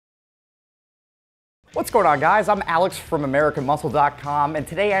What's going on, guys? I'm Alex from AmericanMuscle.com, and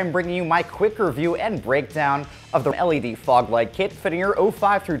today I'm bringing you my quick review and breakdown of the LED fog light kit fitting your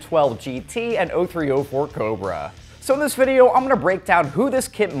 05 through 12 GT and 0304 Cobra. So in this video, I'm going to break down who this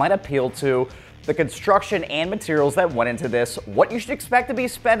kit might appeal to, the construction and materials that went into this, what you should expect to be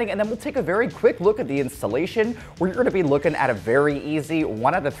spending, and then we'll take a very quick look at the installation, where you're going to be looking at a very easy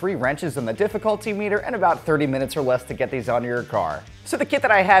 1 out of 3 wrenches in the difficulty meter and about 30 minutes or less to get these onto your car. So the kit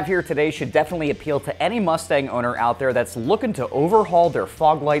that I have here today should definitely appeal to any Mustang owner out there that's looking to overhaul their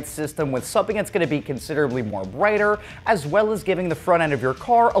fog light system with something that's going to be considerably more brighter, as well as giving the front end of your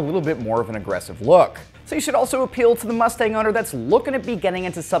car a little bit more of an aggressive look. So you should also appeal to the Mustang owner that's looking to be getting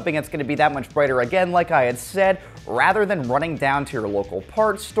into something that's going to be that much brighter, again, like I had said, rather than running down to your local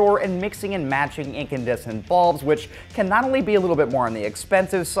parts store and mixing and matching incandescent bulbs, which can not only be a little bit more on the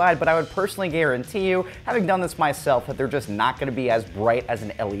expensive side, but I would personally guarantee you, having done this myself, that they're just not going to be as bright as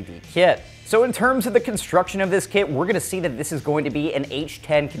an LED kit. So in terms of the construction of this kit, we're going to see that this is going to be an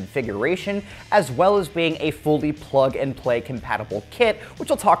H10 configuration, as well as being a fully plug-and-play compatible kit,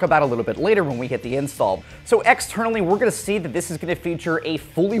 which I'll talk about a little bit later when we hit the install. So externally, we're going to see that this is going to feature a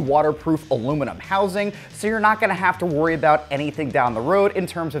fully waterproof aluminum housing, so you're not going to have to worry about anything down the road in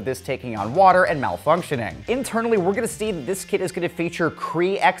terms of this taking on water and malfunctioning. Internally, we're going to see that this kit is going to feature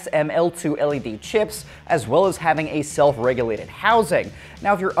Cree XML2 LED chips, as well as having a self-regulated housing.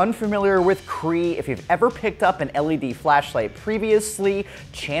 Now, if you're unfamiliar with Cree, if you've ever picked up an LED flashlight previously,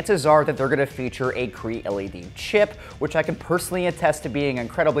 chances are that they're going to feature a Cree LED chip, which I can personally attest to being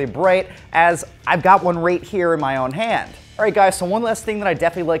incredibly bright, as I've got one right here in my own hand. Alright guys, so one last thing that I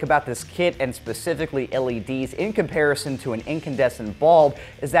definitely like about this kit, and specifically LEDs in comparison to an incandescent bulb,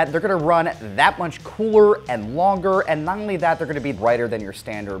 is that they're going to run that much cooler and longer, and not only that, they're going to be brighter than your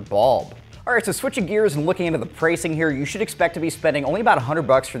standard bulb. Alright, so switching gears and looking into the pricing here, you should expect to be spending only about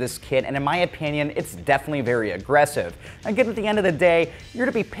 $100 for this kit, and in my opinion, it's definitely very aggressive. Again, at the end of the day, you're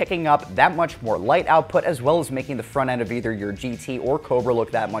going to be picking up that much more light output, as well as making the front end of either your GT or Cobra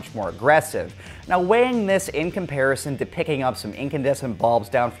look that much more aggressive. Now, weighing this in comparison to picking up some incandescent bulbs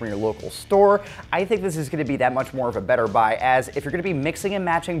down from your local store, I think this is going to be that much more of a better buy, as if you're going to be mixing and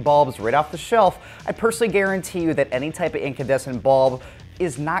matching bulbs right off the shelf, I personally guarantee you that any type of incandescent bulb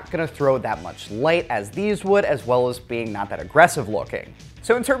is not going to throw that much light as these would, as well as being not that aggressive looking.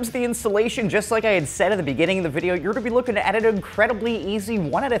 So in terms of the installation, just like I had said at the beginning of the video, you're going to be looking at an incredibly easy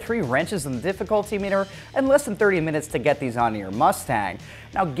 1 out of 3 wrenches in the difficulty meter and less than 30 minutes to get these onto your Mustang.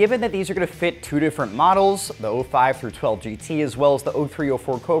 Now, given that these are going to fit 2 different models, the 05 through 12 GT as well as the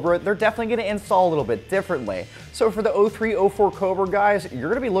 0304 Cobra, they're definitely going to install a little bit differently. So for the 0304 Cobra, guys, you're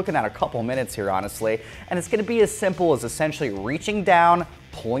going to be looking at a couple minutes here, honestly, and it's going to be as simple as essentially reaching down,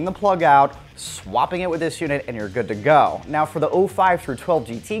 pulling the plug out, swapping it with this unit, and you're good to go. Now for the 05 through 12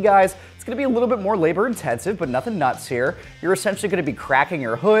 GT, guys, it's going to be a little bit more labor intensive, but nothing nuts here. You're essentially going to be cracking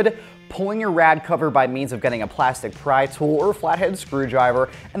your hood, pulling your rad cover by means of getting a plastic pry tool or a flathead screwdriver,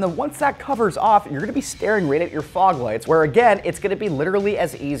 and then once that cover's off, you're going to be staring right at your fog lights, where again, it's going to be literally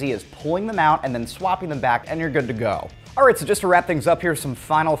as easy as pulling them out and then swapping them back, and you're good to go. Alright, so just to wrap things up here, some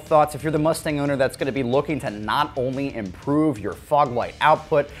final thoughts. If you're the Mustang owner that's going to be looking to not only improve your fog light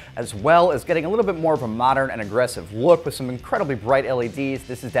output, as well as getting a little bit more of a modern and aggressive look with some incredibly bright LEDs,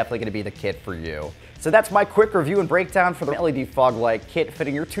 this is definitely going to be the kit for you. So that's my quick review and breakdown for the LED fog light kit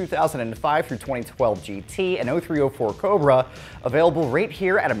fitting your 2005 through 2012 GT and 0304 Cobra, available right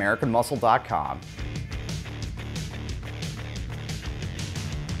here at AmericanMuscle.com.